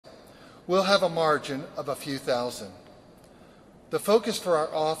we'll have a margin of a few thousand. The focus for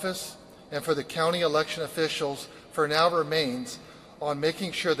our office and for the county election officials for now remains on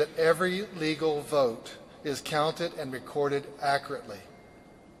making sure that every legal vote is counted and recorded accurately.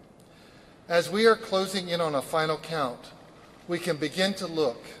 As we are closing in on a final count, we can begin to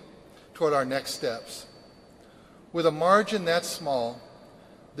look toward our next steps. With a margin that small,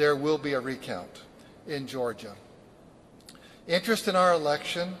 there will be a recount in Georgia. Interest in our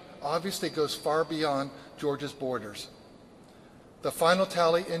election obviously goes far beyond Georgia's borders. The final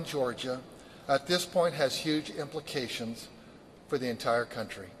tally in Georgia at this point has huge implications for the entire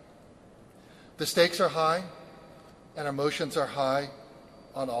country. The stakes are high and emotions are high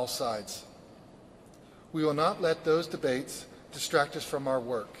on all sides. We will not let those debates distract us from our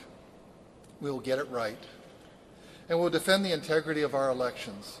work. We will get it right, and we'll defend the integrity of our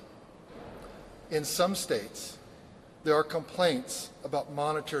elections. In some states, there are complaints about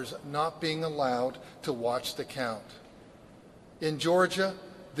monitors not being allowed to watch the count. In Georgia,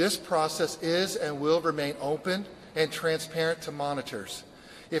 this process is and will remain open and transparent to monitors.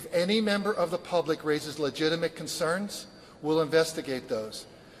 If any member of the public raises legitimate concerns, we'll investigate those.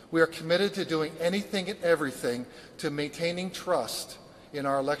 We are committed to doing anything and everything to maintaining trust in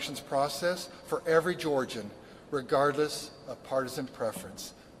our elections process for every Georgian, regardless of partisan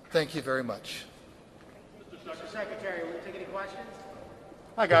preference. Thank you very much. Mr. Secretary, will you take any questions?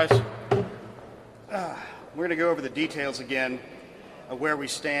 Hi, guys. We're going to go over the details again of where we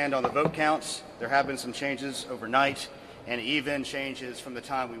stand on the vote counts. There have been some changes overnight, and even changes from the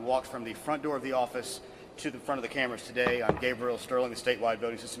time we walked from the front door of the office to the front of the cameras today. I'm Gabriel Sterling, the Statewide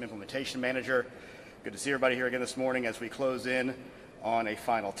Voting System Implementation Manager. Good to see everybody here again this morning as we close in on a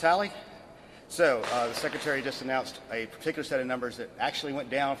final tally. So the Secretary just announced a particular set of numbers that actually went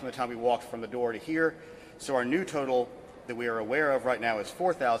down from the time we walked from the door to here. So our new total that we are aware of right now is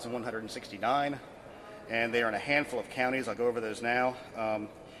 4,169, and they are in a handful of counties. I'll go over those now.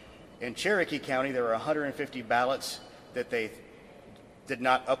 In Cherokee County, there are 150 ballots that they did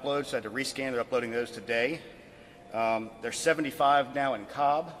not upload, so I had to rescan. They're uploading those today. There's 75 now in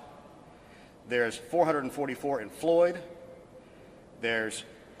Cobb. There's 444 in Floyd. There's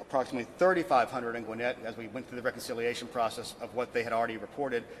approximately 3,500 in Gwinnett as we went through the reconciliation process of what they had already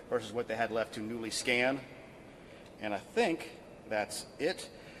reported versus what they had left to newly scan. And I think that's it.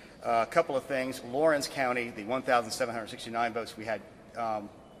 A couple of things. Lawrence County, the 1,769 votes we had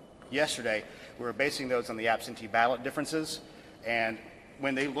yesterday, we were basing those on the absentee ballot differences. And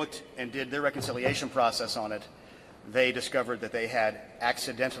when they looked and did their reconciliation process on it, they discovered that they had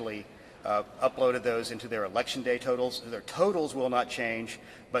accidentally uploaded those into their election day totals. Their totals will not change,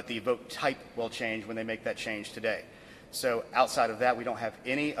 but the vote type will change when they make that change today. So outside of that, we don't have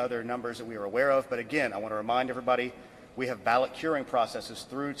any other numbers that we are aware of. But again, I want to remind everybody, we have ballot curing processes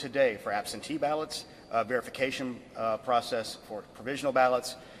through today for absentee ballots, verification process for provisional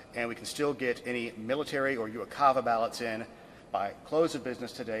ballots, and we can still get any military or UACAVA ballots in by close of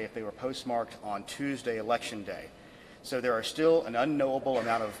business today if they were postmarked on Tuesday, Election Day. So there are still an unknowable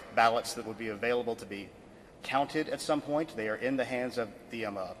amount of ballots that would be available to be counted at some point. They are in the hands of the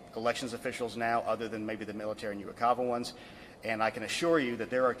elections officials now, other than maybe the military and UACAVA ones. And I can assure you that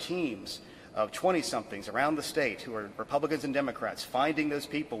there are teams of 20-somethings around the state who are Republicans and Democrats finding those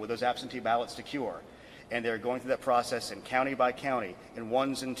people with those absentee ballots to cure. And they're going through that process in county by county, in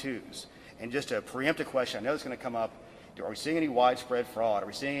ones and twos. And just to preempt a question, I know it's going to come up, are we seeing any widespread fraud? Are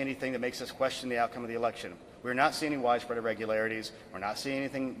we seeing anything that makes us question the outcome of the election? We're not seeing any widespread irregularities. We're not seeing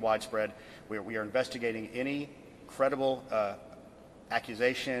anything widespread. We are investigating any credible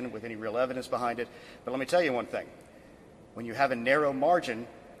accusation with any real evidence behind it. But let me tell you one thing. When you have a narrow margin,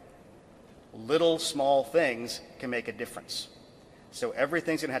 little small things can make a difference. So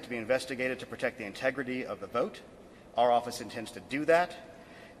everything's going to have to be investigated to protect the integrity of the vote. Our office intends to do that.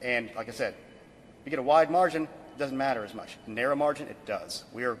 And like I said, if you get a wide margin, it doesn't matter as much. A narrow margin, it does.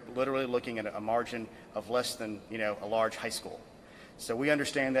 We are literally looking at a margin of less than, a large high school. So we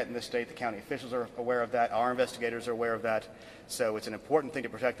understand that in this state. The county officials are aware of that. Our investigators are aware of that. So it's an important thing to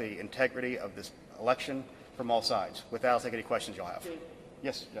protect the integrity of this election from all sides. With that, I'll take any questions you'll have.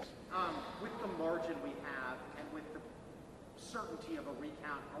 Yes, yes. With the margin we have and with the certainty of a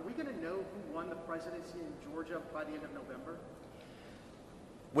recount, are we going to know who won the presidency in Georgia by the end of November?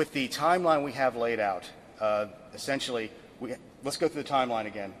 With the timeline we have laid out, essentially, let's go through the timeline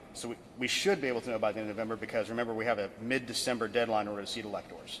again. So we should be able to know by the end of November because, remember, we have a mid-December deadline in order to seat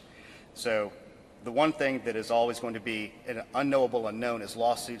electors. So the one thing that is always going to be an unknowable unknown is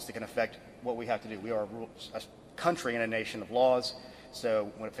lawsuits that can affect what we have to do. We are a country and a nation of laws,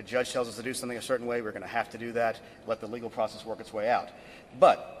 So if a judge tells us to do something a certain way, we're going to have to do that, let the legal process work its way out.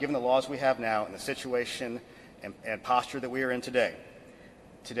 But given the laws we have now and the situation and posture that we are in today,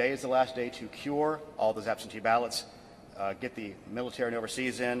 today is the last day to cure all those absentee ballots, get the military and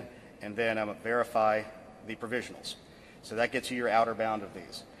overseas in, and then verify the provisionals. So that gets you your outer bound of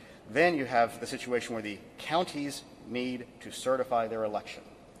these. Then you have the situation where the counties need to certify their election.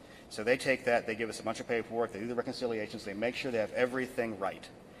 So they take that, they give us a bunch of paperwork, they do the reconciliations, they make sure they have everything right.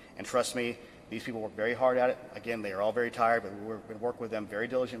 And trust me, these people work very hard at it. Again, they are all very tired, but we're going to work with them very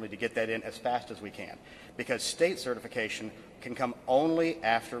diligently to get that in as fast as we can. Because state certification can come only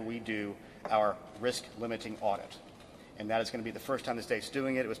after we do our risk limiting audit. And that is going to be the first time the state's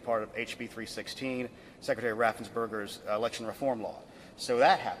doing it. It was part of HB 316, Secretary Raffensperger's election reform law. So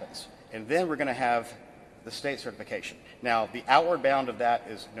that happens. And then we're going to have the state certification. Now, the outward bound of that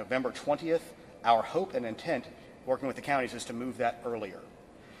is November 20th. Our hope and intent, working with the counties, is to move that earlier.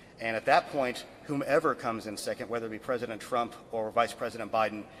 And at that point, whomever comes in second, whether it be President Trump or Vice President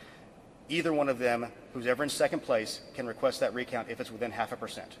Biden, either one of them, who's ever in second place, can request that recount if it's within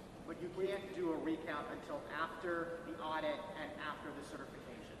 0.5%. But you can't do a recount until after the audit and after the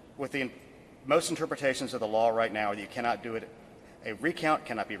certification. With the most interpretations of the law right now, you cannot do it. A recount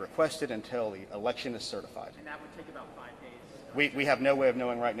cannot be requested until the election is certified. And that would take about 5 days. We have no way of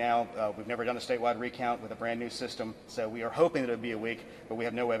knowing right now. We've never done a statewide recount with a brand new system, so we are hoping that it would be a week, but we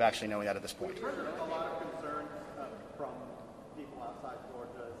have no way of actually knowing that at this point. We've heard a lot of concerns from people outside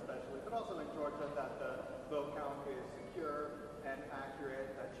Georgia especially, but also in Georgia, that the vote count is secure and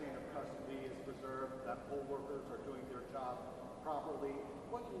accurate, that chain of custody is preserved, that poll workers are doing their job properly.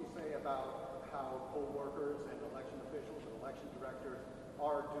 What can you say about how poll workers and election officials and election directors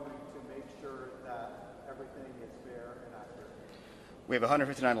are doing to make sure that everything is fair and accurate? We have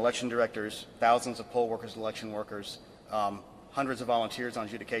 159 election directors, thousands of poll workers, election workers, hundreds of volunteers on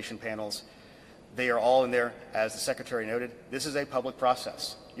adjudication panels. They are all in there, as the Secretary noted. This is a public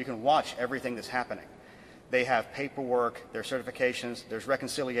process. You can watch everything that's happening. They have paperwork, there's certifications, there's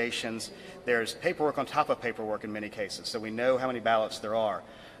reconciliations, there's paperwork on top of paperwork in many cases, so we know how many ballots there are.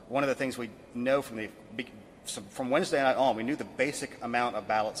 One of the things we know from Wednesday night on, we knew the basic amount of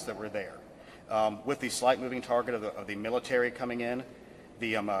ballots that were there. With the slight moving target of the military coming in,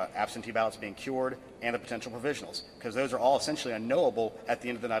 the absentee ballots being cured, and the potential provisionals, because those are all essentially unknowable at the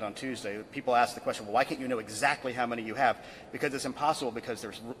end of the night on Tuesday. People ask the question, well, why can't you know exactly how many you have? Because it's impossible, because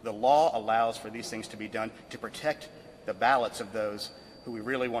the law allows for these things to be done to protect the ballots of those who we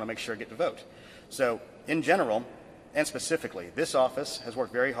really want to make sure get to vote. So in general, and specifically, this office has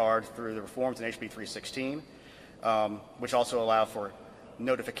worked very hard through the reforms in HB 316, which also allow for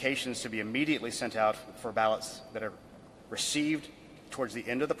notifications to be immediately sent out for ballots that are received towards the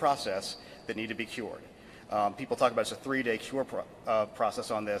end of the process that need to be cured. People talk about it's a 3-day cure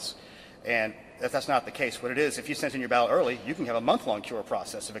process on this, and that's not the case. What it is, if you sent in your ballot early, you can have a month-long cure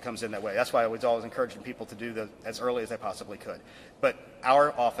process if it comes in that way. That's why I was always encouraging people to do as early as they possibly could. But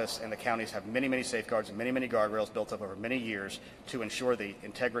our office and the counties have many, many safeguards and many, many guardrails built up over many years to ensure the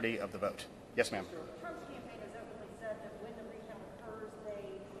integrity of the vote. Yes, ma'am. Trump's campaign has openly said that when the recount occurs,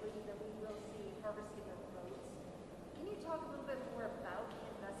 they believe that we will see harvesting of votes. Can you talk a little bit more about the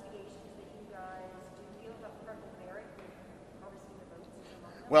investigations that you guys do? Do you feel about credible merit with harvesting the votes?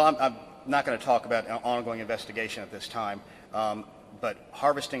 Well, I'm not going to talk about an ongoing investigation at this time, but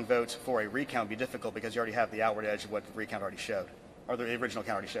harvesting votes for a recount would be difficult because you already have the outward edge of what the recount already showed, or the original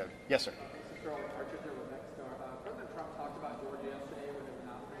count already showed. Yes, sir. President Trump talked about Georgia yesterday with his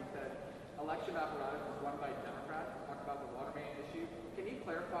announcement. He said election apparatus is run by Democrats. Talked about the water main issue. Can you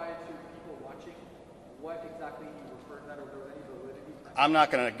clarify to people watching what exactly he referred to that, or there was any validity? I'm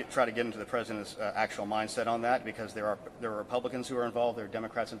not going to try to get into the president's actual mindset on that, because there are Republicans who are involved, there are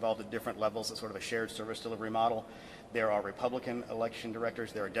Democrats involved at different levels. It's sort of a shared service delivery model. There are Republican election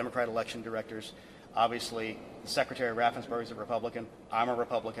directors, there are Democrat election directors. Obviously, Secretary Raffensperger is a Republican. I'm a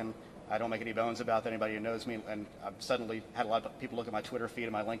Republican. I don't make any bones about that. Anybody who knows me, and I've suddenly had a lot of people look at my Twitter feed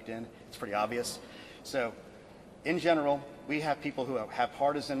and my LinkedIn. It's pretty obvious. So, in general, we have people who have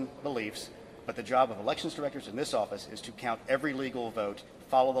partisan beliefs, but the job of elections directors in this office is to count every legal vote,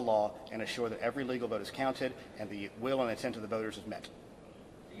 follow the law, and assure that every legal vote is counted and the will and intent of the voters is met.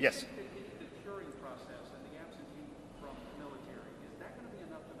 Yes? The curing process and the absentee from the military, is that going to be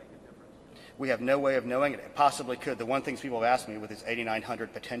enough to make a difference? We have no way of knowing it. It possibly could. The one thing people have asked me with these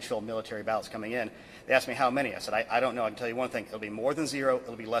 8,900 potential military ballots coming in, they asked me how many. I said, I don't know. I can tell you one thing. It'll be more than 0.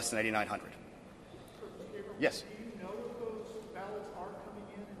 It'll be less than 8,900. Yes? Do you know if those ballots are coming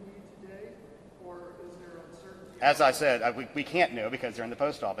in indeed today, or is there uncertainty? As I said, we can't know because they're in the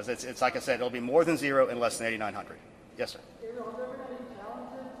post office. It's like I said, it'll be more than 0 and less than 8,900. Yes, sir. Are there been any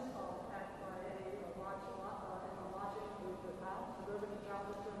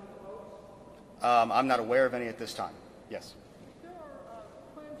I'm not aware of any at this time. Yes. There are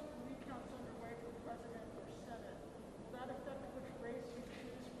plans for recounts underway for President or Senate. Will that affect which race you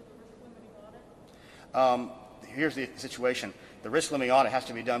choose for the risk limiting audit? Here's the situation. The risk limiting audit has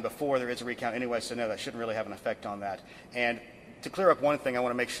to be done before there is a recount anyway, so no, that shouldn't really have an effect on that. And to clear up one thing, I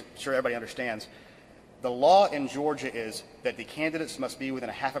want to make sure everybody understands. The law in Georgia is that the candidates must be within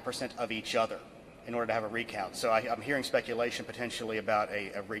 0.5% of each other in order to have a recount. So I'm hearing speculation potentially about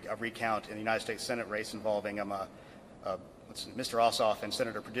a recount in the United States Senate race involving Mr. Ossoff and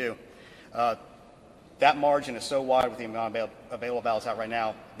Senator Perdue. That margin is so wide with the amount of available ballots out right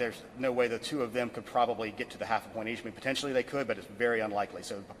now, there's no way the two of them could probably get to the 0.5 point each. I mean, potentially they could, but it's very unlikely.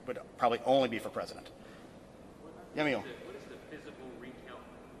 So it would probably only be for president. Yeah, Emil. What is the physical recount?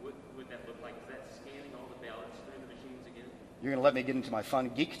 What would that look like? Is that scanning all the ballots through the machines again? You're going to let me get into my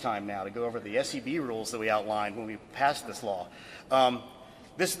fun geek time now to go over the SEB rules that we outlined when we passed this law.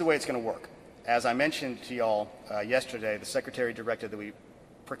 This is the way it's going to work. As I mentioned to y'all yesterday, the Secretary directed that we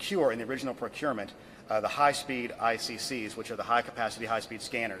procure in the original procurement the high-speed ICCs, which are the high-capacity, high-speed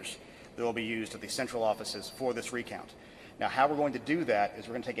scanners that will be used at the central offices for this recount. Now, how we're going to do that is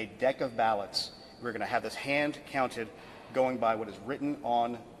we're going to take a deck of ballots. We're going to have this hand-counted going by what is written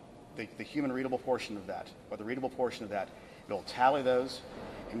on the human-readable portion of that, or the readable portion of that. It'll tally those,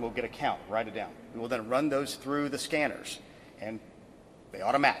 and we'll get a count, write it down. We will then run those through the scanners, and they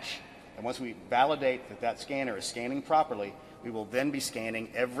ought to match. And once we validate that that scanner is scanning properly, we will then be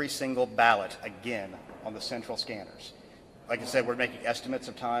scanning every single ballot again on the central scanners. Like I said, we're making estimates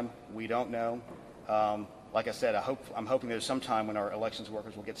of time. We don't know. Like I said, I'm hoping there's some time when our elections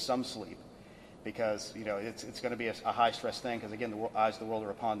workers will get some sleep, because it's going to be a high-stress thing, because again, the eyes of the world are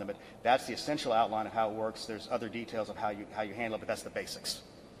upon them. But that's the essential outline of how it works. There's other details of how you handle it, but that's the basics.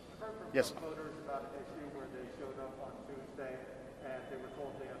 I've heard from Yes. some voters about an issue where they showed up on Tuesday and they were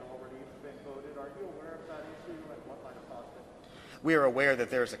told they had already been voted. Are you aware of that issue and what might have caused it? We are aware that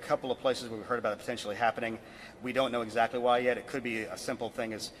there's a couple of places where we've heard about it potentially happening. We don't know exactly why yet. It could be a simple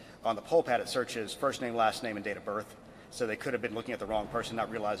thing as on the poll pad it searches first name, last name, and date of birth. So they could have been looking at the wrong person,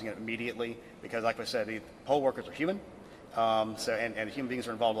 not realizing it immediately, because like I said, the poll workers are human. And human beings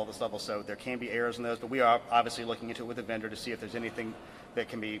are involved at all this level, so there can be errors in those. But we are obviously looking into it with the vendor to see if there's anything that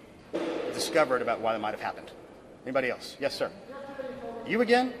can be discovered about why that might have happened. Anybody else? Yes, sir. You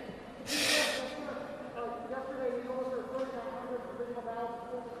again?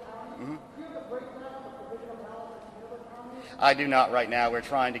 I do not right now. We're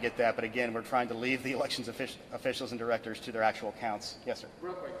trying to get that, but again, we're trying to leave the elections officials and directors to their actual counts. Yes, sir.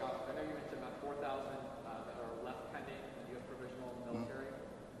 Real quick, I know you mentioned about 4,000 that are left pending in the U.S. provisional military.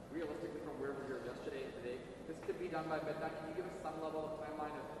 Realistically, from where we were yesterday and today, this could be done by midnight. Can you give us some level of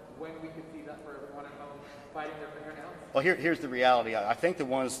timeline of when we could see that for everyone at home fighting their fingernails? Well, here's the reality. I think the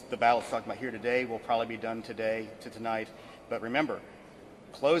ballots talking about here today will probably be done today to tonight. But remember,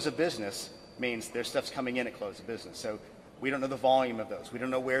 close of business means there's stuff's coming in at close of business. So we don't know the volume of those. We don't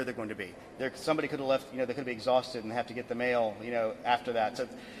know where they're going to be. Somebody could have left, they could be exhausted and have to get the mail, after that. So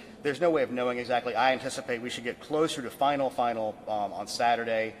there's no way of knowing exactly. I anticipate we should get closer to final on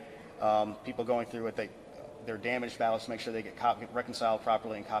Saturday. People going through it, their damaged ballots to make sure they get reconciled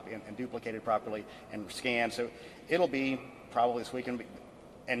properly and duplicated properly and scanned. So it'll be probably this weekend.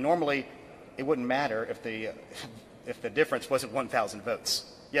 And normally it wouldn't matter if the difference wasn't 1,000 votes.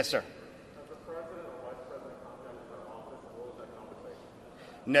 Yes, sir.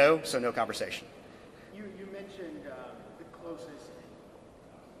 No, so no conversation. You mentioned the closest.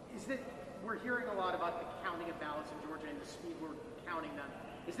 We're hearing a lot about the counting of ballots in Georgia and the speed we're counting them.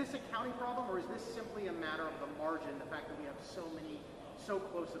 Is this a counting problem, or is this simply a matter of the margin, the fact that we have so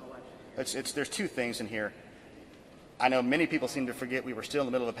close an election? There's two things in here. I know many people seem to forget we were still in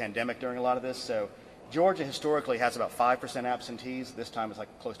the middle of a pandemic during a lot of this. So Georgia historically has about 5% absentees. This time it's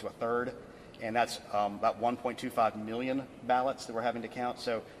like close to a third. And that's about 1.25 million ballots that we're having to count.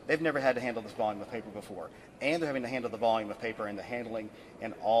 So they've never had to handle this volume of paper before. And they're having to handle the volume of paper and the handling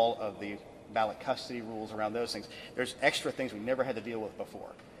and all of the ballot custody rules around those things. There's extra things we never had to deal with before.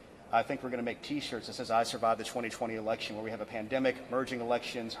 I think we're going to make T-shirts that says, "I survived the 2020 election," where we have a pandemic, merging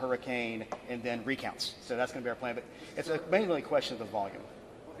elections, hurricane, and then recounts. So that's going to be our plan. But it's mainly a question of the volume.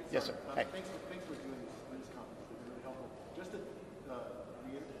 Okay, yes, sir. Hey. Thanks for doing this conference. It's really helpful. Just to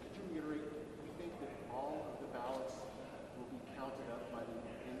could you reiterate, you think that all of the ballots will be counted up by the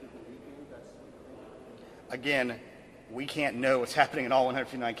end of the weekend? That's what you're thinking? Again, we can't know what's happening in all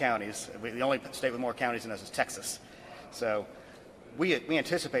 159 counties. The only state with more counties than us is Texas. So we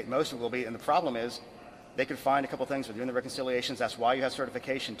anticipate most of it will be, and the problem is they could find a couple things. We're doing the reconciliations. That's why you have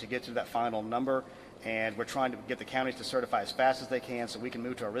certification, to get to that final number. And we're trying to get the counties to certify as fast as they can so we can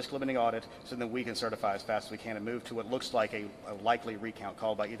move to our risk limiting audit, so then we can certify as fast as we can and move to what looks like a likely recount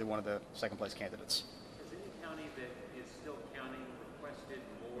called by either one of the second place candidates. Has any county that is still counting requested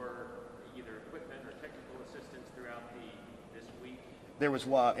more either equipment or technical assistance throughout this week? There was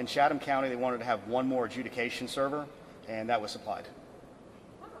one in Chatham County. They wanted to have one more adjudication server, and that was supplied.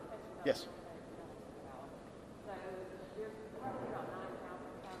 Yes.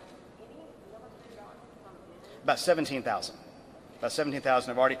 About 17,000. About 17,000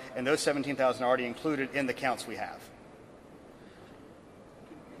 have already, and those 17,000 are already included in the counts we have.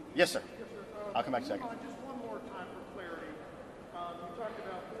 Yes, sir. I'll come back in a second. Just one more time for clarity. You talked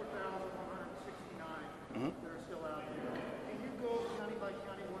about 4,169 that are still out there. Can you go county by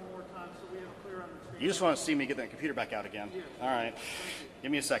county one more time so we have a clear understanding? You just want to see me get that computer back out again? Yes. All right.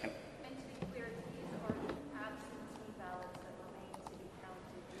 Give me a second. And to be clear, these are the absentee ballots that remain to be counted.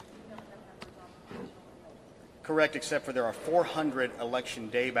 You don't have numbers on provisional and military. Correct, except for there are 400 election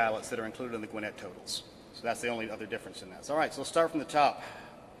day ballots that are included in the Gwinnett totals. So that's the only other difference in that. So, all right, so let's start from the top.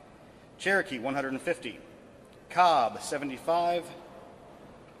 Cherokee, 150. Cobb, 75.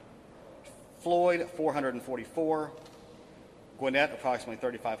 Floyd, 444. Gwinnett, approximately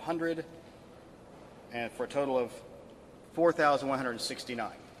 3,500. And for a total of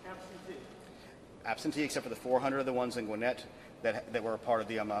 4,169. Absentee. Absentee, except for the 400 of the ones in Gwinnett that were a part of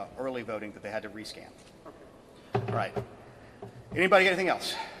the early voting that they had to rescan. Okay. All right. Anybody got anything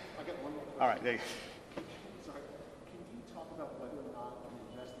else? I got one more question. All right. There you Sorry. Can you talk about whether or not an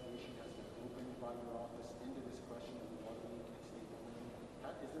investigation has been opened by your office into this question of the water leak at State Building?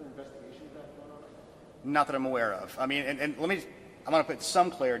 Is there an investigation of that going on? Not that I'm aware of. I mean, and let me, I'm going to put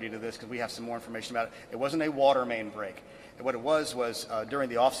some clarity to this because we have some more information about it. It wasn't a water main break. What it was during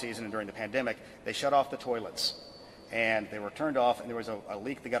the off season and during the pandemic, they shut off the toilets. And they were turned off, and there was a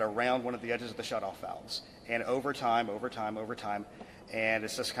leak that got around one of the edges of the shutoff valves. And over time, and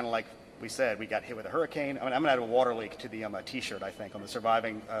it's just kind of like we said, we got hit with a hurricane. I mean, I'm going to add a water leak to the T-shirt, I think, on the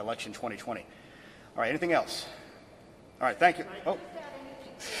surviving election 2020. All right, anything else? All right, thank you. Oh.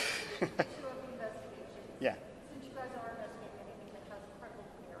 Yeah. Since you guys are investigating anything that has credible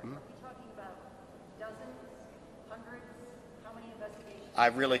merit, are we talking about dozens, hundreds? How many investigations? I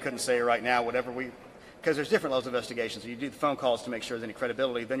really couldn't say right now. Because there's different levels of investigations. So you do the phone calls to make sure there's any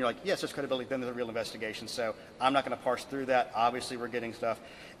credibility. Then you're like, yes, there's credibility. Then there's a real investigation. So I'm not going to parse through that. Obviously, we're getting stuff.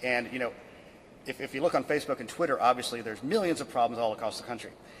 And, if you look on Facebook and Twitter, obviously there's millions of problems all across the country.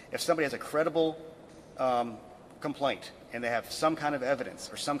 If somebody has a credible complaint and they have some kind of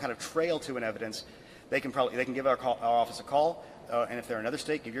evidence or some kind of trail to an evidence, they can give our office a call. And if they're in another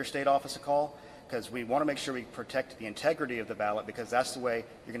state, give your state office a call. Because we want to make sure we protect the integrity of the ballot, because that's the way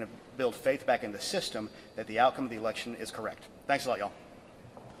you're going to build faith back in the system that the outcome of the election is correct. Thanks a lot, y'all.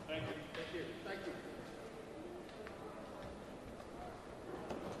 Thank you. Thank you. Thank you.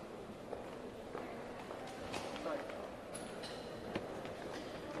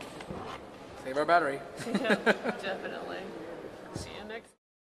 Save our battery. Yeah, definitely. See you next.